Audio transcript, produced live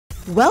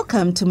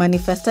Welcome to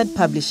Manifested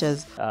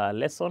Publishers.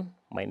 Lesson.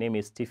 My name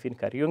is Stephen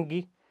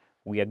Kariungi.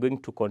 We are going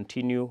to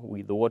continue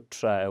with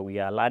what we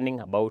are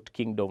learning about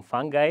kingdom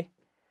fungi.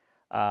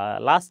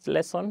 Last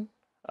lesson,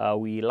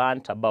 we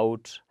learned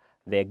about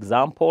the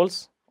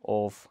examples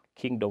of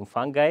kingdom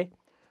fungi.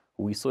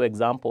 We saw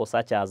examples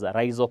such as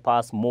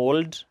rhizopus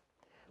mold.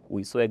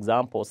 We saw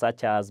examples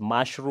such as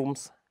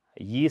mushrooms,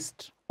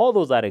 yeast. All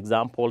those are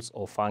examples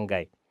of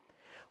fungi.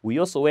 We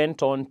also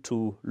went on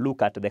to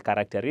look at the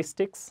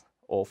characteristics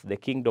of the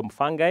kingdom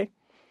fungi.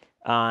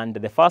 And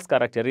the first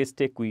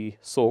characteristic we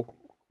saw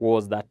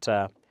was that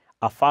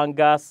a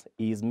fungus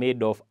is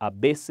made of a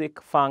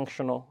basic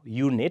functional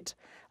unit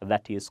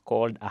that is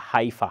called a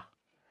hypha,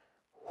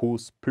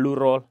 whose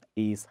plural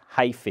is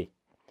hyphae.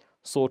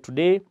 So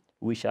today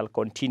we shall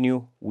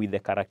continue with the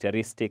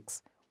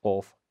characteristics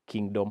of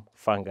kingdom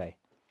fungi.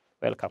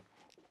 Welcome.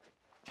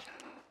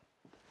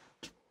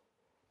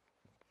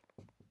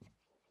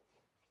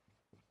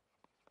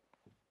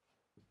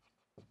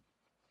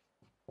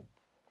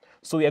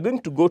 So we are going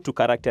to go to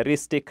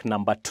characteristic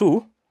number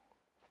 2,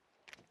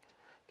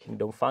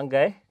 kingdom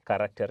fungi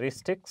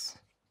characteristics.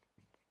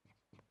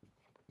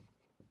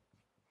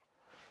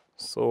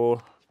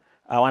 So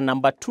our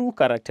number 2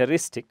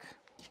 characteristic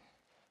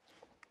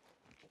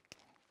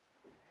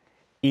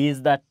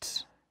is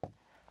that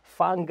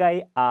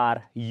fungi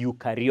are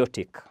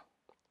eukaryotic.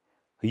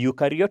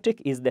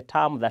 Eukaryotic is the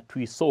term that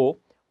we saw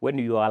when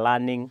you are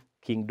learning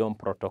kingdom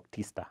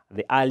Protoctista,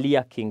 the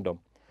earlier kingdom.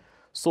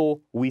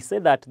 So we say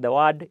that the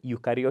word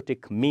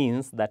eukaryotic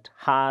means that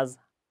has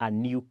a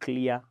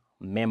nuclear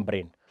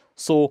membrane.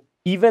 So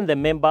even the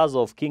members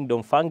of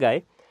kingdom fungi,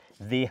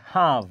 they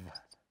have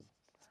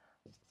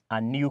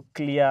a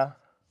nuclear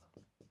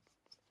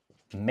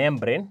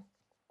membrane,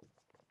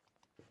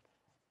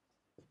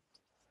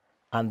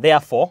 and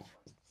therefore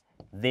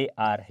they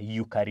are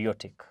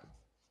eukaryotic.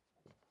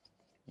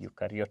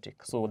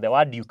 Eukaryotic. So the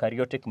word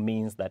eukaryotic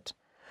means that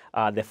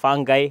the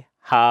fungi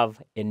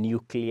have a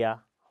nuclear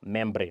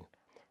membrane.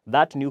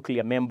 That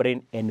nuclear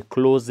membrane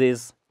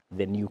encloses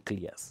the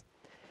nucleus.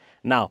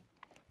 Now,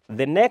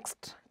 the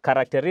next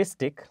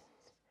characteristic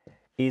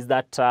is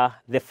that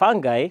the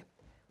fungi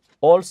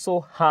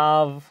also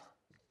have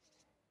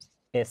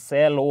a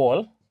cell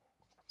wall,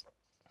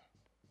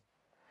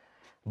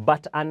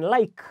 but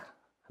unlike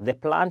the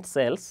plant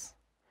cells,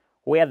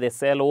 where the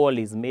cell wall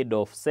is made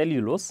of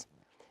cellulose,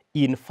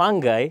 in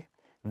fungi,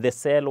 the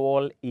cell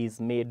wall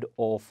is made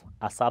of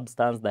a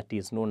substance that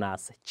is known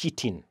as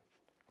chitin.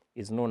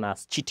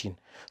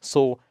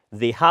 So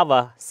they have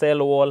a cell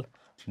wall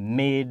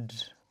made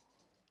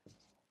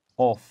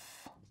of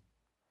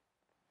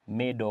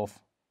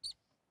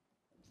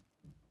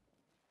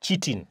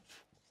chitin.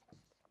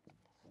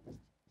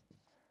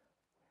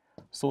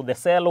 So the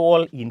cell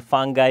wall in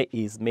fungi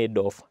is made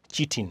of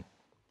chitin.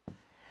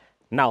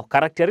 Now,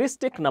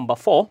 characteristic number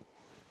 4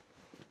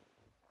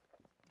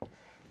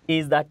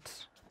 is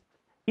that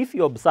if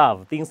you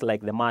observe things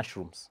like the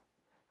mushrooms,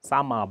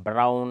 some are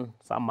brown,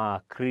 some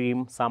are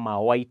cream, some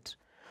are white,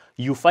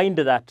 you find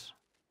that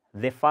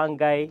the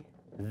fungi,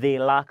 they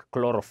lack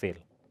chlorophyll.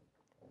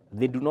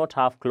 They do not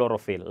have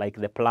chlorophyll like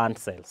the plant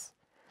cells.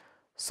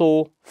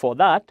 So for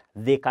that,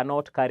 they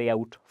cannot carry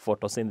out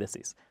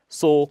photosynthesis.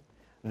 So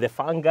the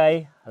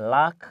fungi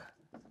lack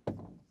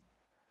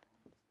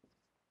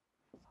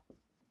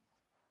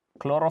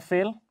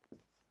chlorophyll.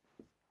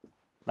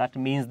 That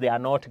means they are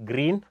not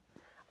green,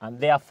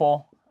 and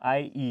therefore,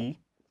 i.e.,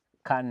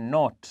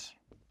 cannot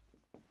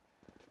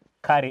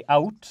carry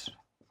out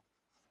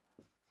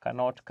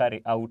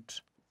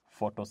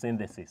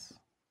photosynthesis.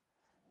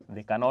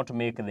 They cannot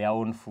make their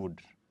own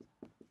food.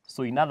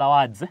 So in other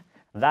words,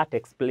 that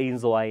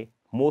explains why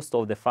most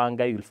of the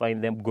fungi, you'll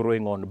find them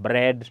growing on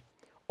bread,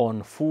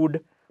 on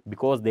food,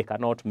 because they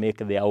cannot make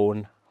their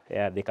own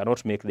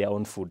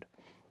food.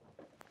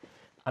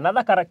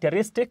 Another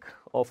characteristic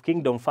of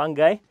kingdom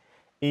fungi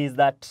is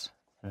that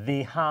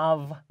they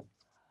have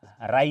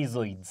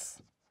rhizoids.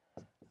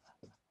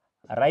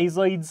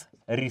 Rhizoids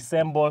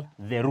resemble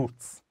the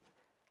roots,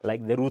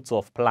 like the roots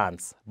of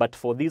plants. But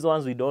for these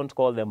ones, we don't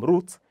call them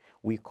roots,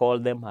 we call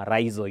them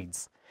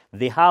rhizoids.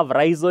 They have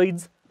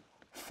rhizoids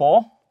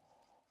for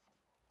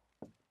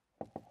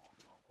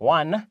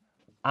 1,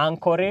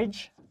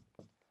 anchorage.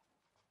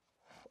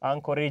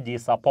 Anchorage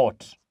is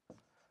support,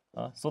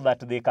 so that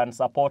they can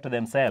support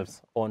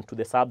themselves onto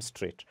the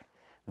substrate.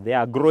 They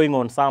are growing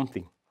on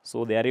something,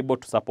 so they are able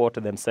to support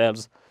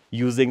themselves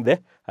using the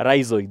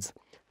rhizoids.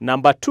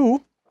 Number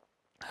 2,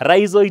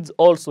 rhizoids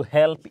also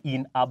help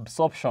in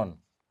absorption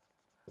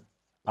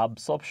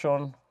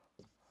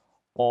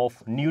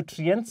of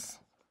nutrients,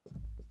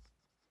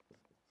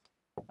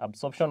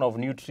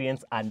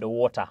 and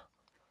water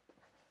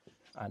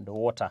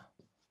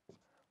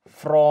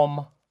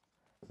from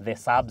the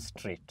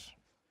substrate.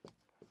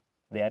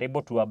 They are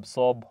able to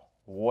absorb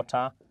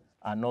water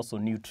and also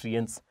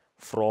nutrients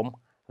from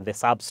the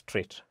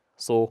substrate.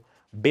 So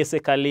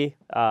basically,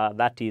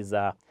 that is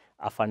a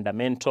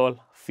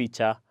fundamental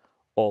feature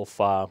of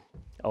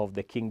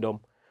the kingdom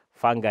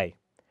fungi.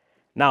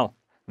 Now,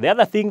 The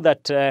other thing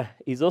that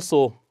is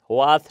also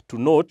worth to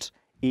note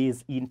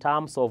is in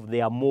terms of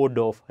their mode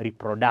of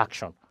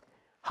reproduction.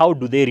 How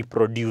do they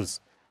reproduce?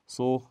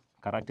 So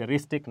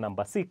characteristic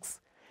number 6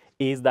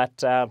 is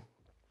that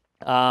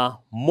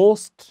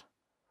most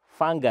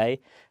fungi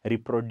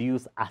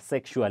reproduce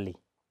asexually.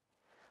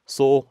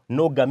 So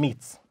no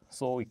gametes.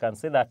 So we can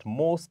say that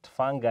most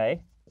fungi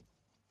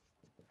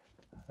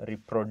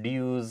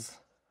reproduce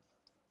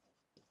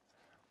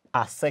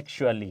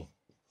asexually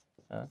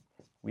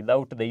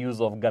without the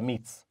use of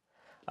gametes.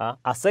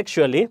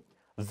 Asexually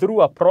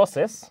through a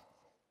process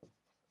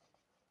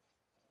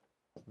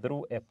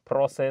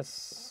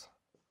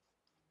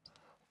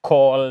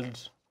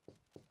called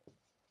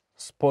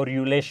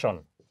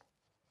sporulation.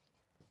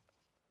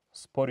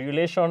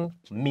 Sporulation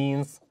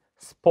means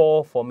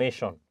spore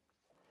formation.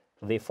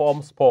 They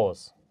form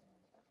spores.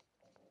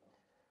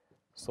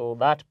 So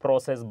that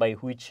process by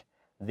which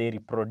they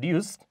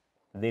reproduce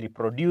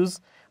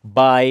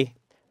by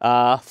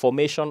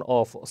formation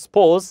of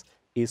spores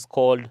is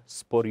called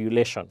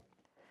sporulation.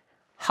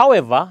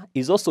 However,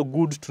 it's also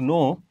good to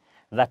know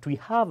that we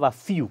have a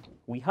few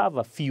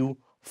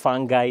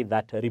fungi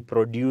that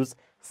reproduce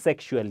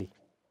sexually.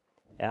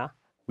 Yeah?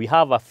 We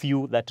have a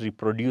few that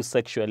reproduce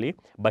sexually,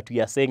 but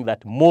we are saying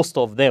that most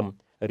of them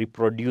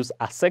reproduce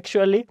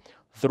asexually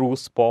through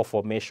spore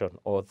formation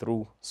or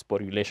through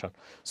sporulation.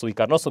 So we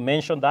can also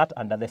mention that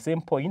under the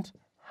same point.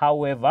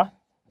 However,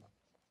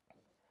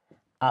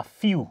 a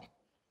few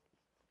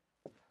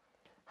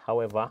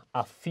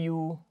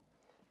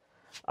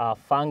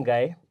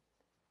fungi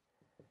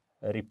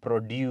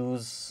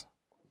reproduce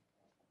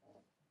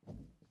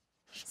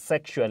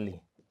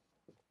sexually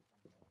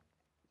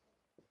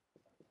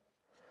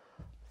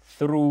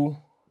through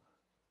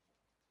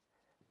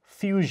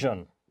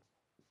fusion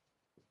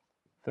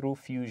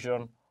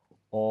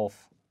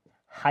of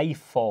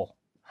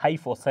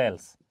hyphae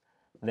cells,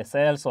 the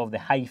cells of the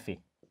hyphae.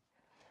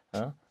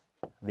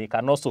 They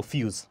can also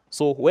fuse.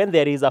 So when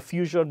there is a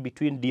fusion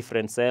between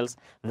different cells,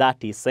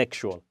 that is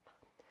sexual.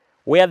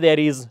 Where there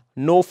is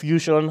no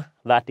fusion,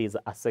 that is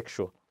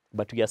asexual.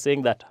 But we are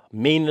saying that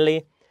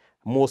mainly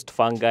most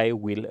fungi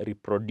will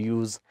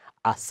reproduce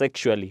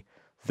asexually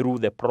through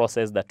the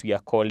process that we are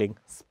calling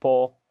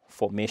spore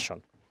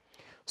formation.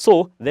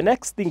 So the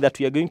next thing that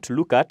we are going to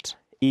look at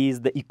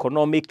is the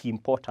economic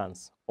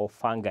importance of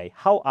fungi.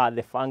 How are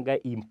the fungi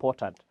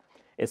important,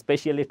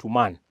 especially to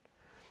man?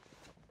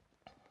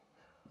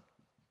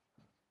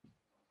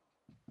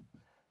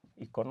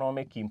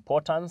 Economic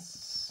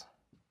importance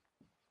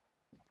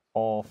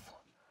of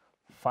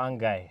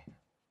fungi.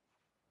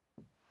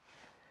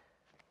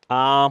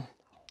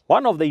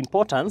 One of the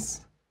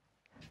importance,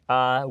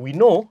 we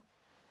know,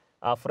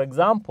 for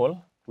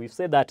example, we've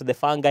said that the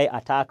fungi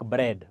attack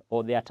bread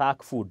or they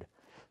attack food.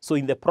 So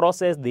in the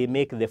process, they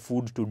make the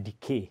food to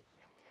decay.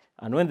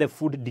 And when the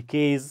food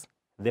decays,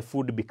 the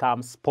food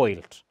becomes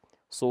spoiled.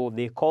 So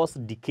they cause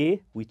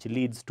decay, which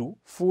leads to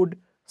food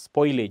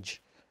spoilage.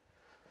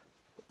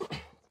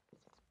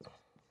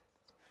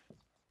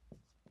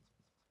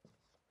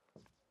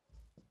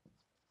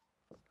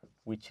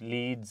 Which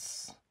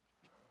leads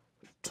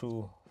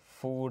to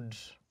food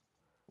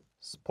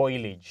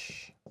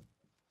spoilage.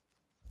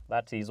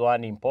 That is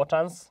one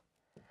importance.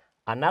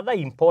 Another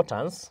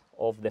importance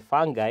of the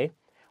fungi,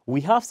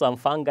 we have some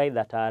fungi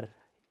that are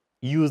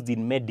used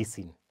in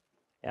medicine.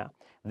 Yeah?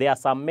 There are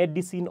some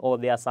medicine or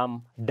there are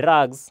some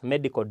drugs,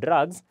 medical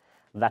drugs,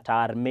 that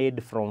are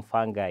made from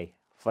fungi.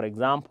 For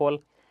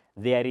example,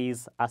 there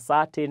is a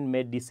certain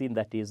medicine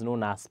that is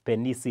known as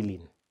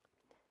penicillin.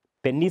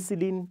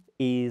 Penicillin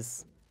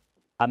is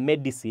a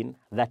medicine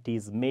that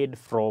is made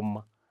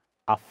from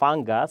a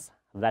fungus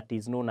that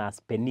is known as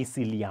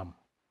penicillium.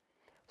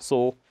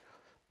 So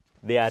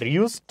they are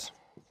used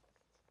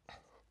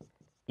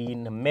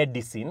in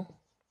medicine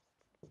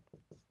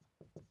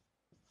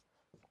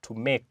to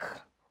make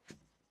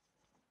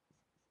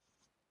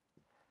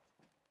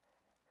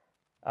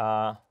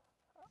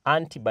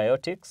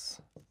antibiotics,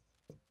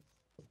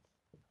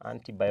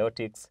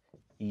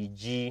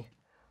 e.g.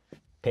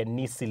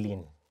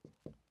 penicillin.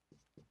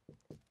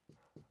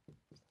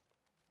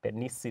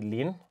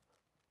 Penicillin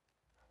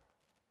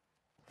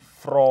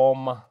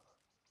from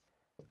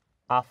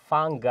a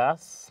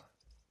fungus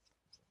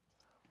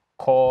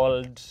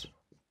called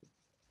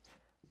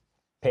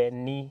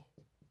penicillium.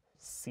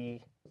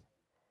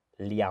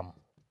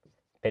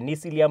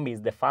 Penicillium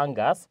is the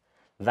fungus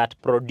that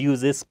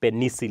produces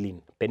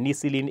penicillin.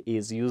 Penicillin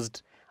is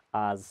used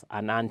as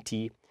an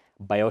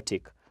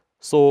antibiotic.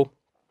 So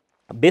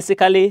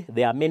basically,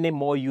 there are many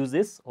more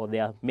uses or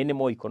there are many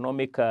more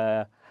economic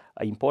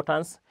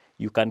importance.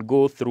 You can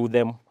go through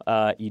them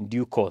in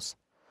due course.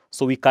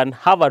 So we can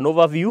have an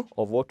overview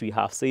of what we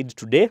have said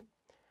today.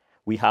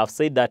 We have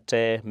said that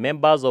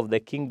members of the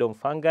kingdom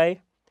fungi,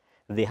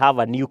 they have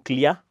a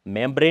nuclear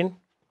membrane,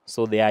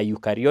 so they are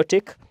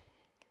eukaryotic.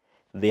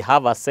 They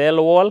have a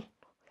cell wall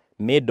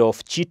made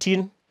of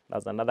chitin.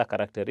 That's another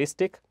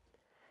characteristic.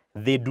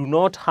 They do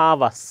not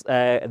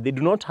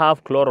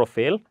have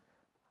chlorophyll.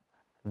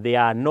 They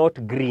are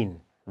not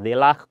green. They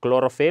lack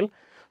chlorophyll.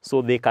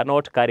 So they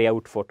cannot carry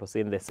out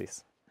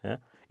photosynthesis.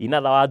 In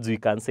other words, we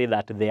can say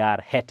that they are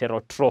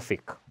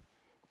heterotrophic.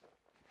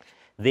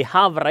 They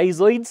have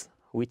rhizoids,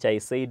 which I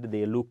said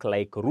they look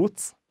like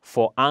roots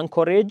for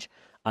anchorage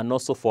and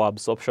also for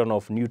absorption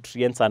of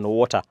nutrients and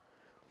water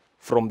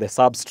from the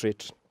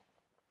substrate.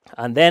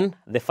 And then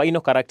the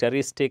final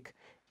characteristic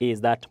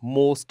is that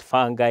most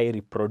fungi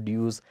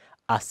reproduce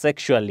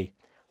asexually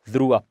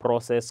through a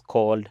process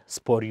called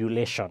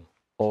sporulation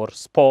or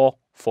spore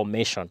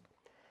formation.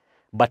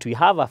 But we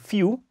have a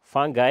few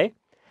fungi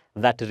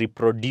that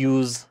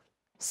reproduce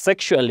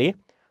sexually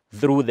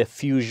through the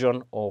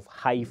fusion of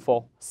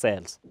hyphae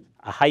cells.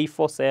 A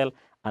hyphae cell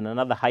and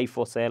another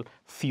hyphae cell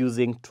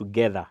fusing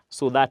together.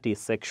 So that is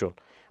sexual.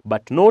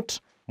 But not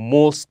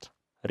most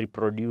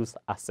reproduce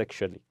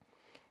asexually.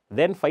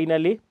 Then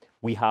finally,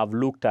 we have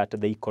looked at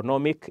the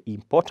economic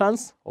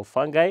importance of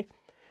fungi,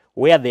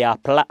 where they are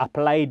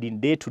applied in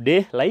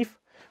day-to-day life.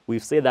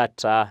 We've said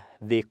that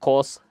they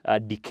cause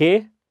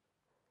decay,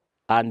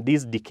 and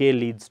this decay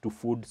leads to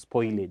food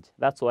spoilage.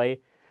 That's why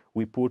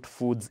we put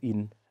foods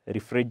in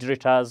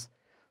refrigerators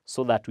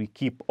so that we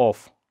keep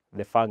off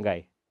the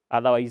fungi.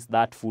 Otherwise,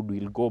 that food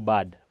will go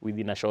bad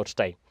within a short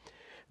time.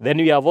 Then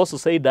we have also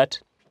said that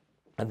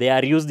they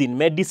are used in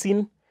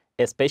medicine,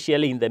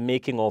 especially in the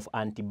making of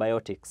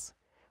antibiotics.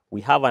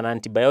 We have an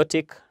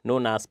antibiotic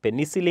known as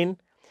penicillin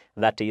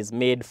that is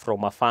made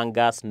from a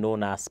fungus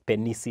known as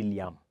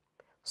Penicillium.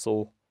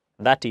 So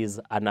that is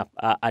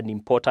an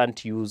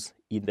important use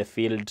in the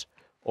field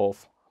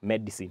of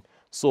medicine.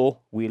 So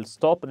we'll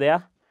stop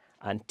there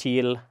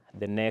until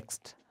the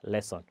next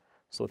lesson.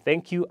 So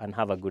thank you and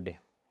have a good day.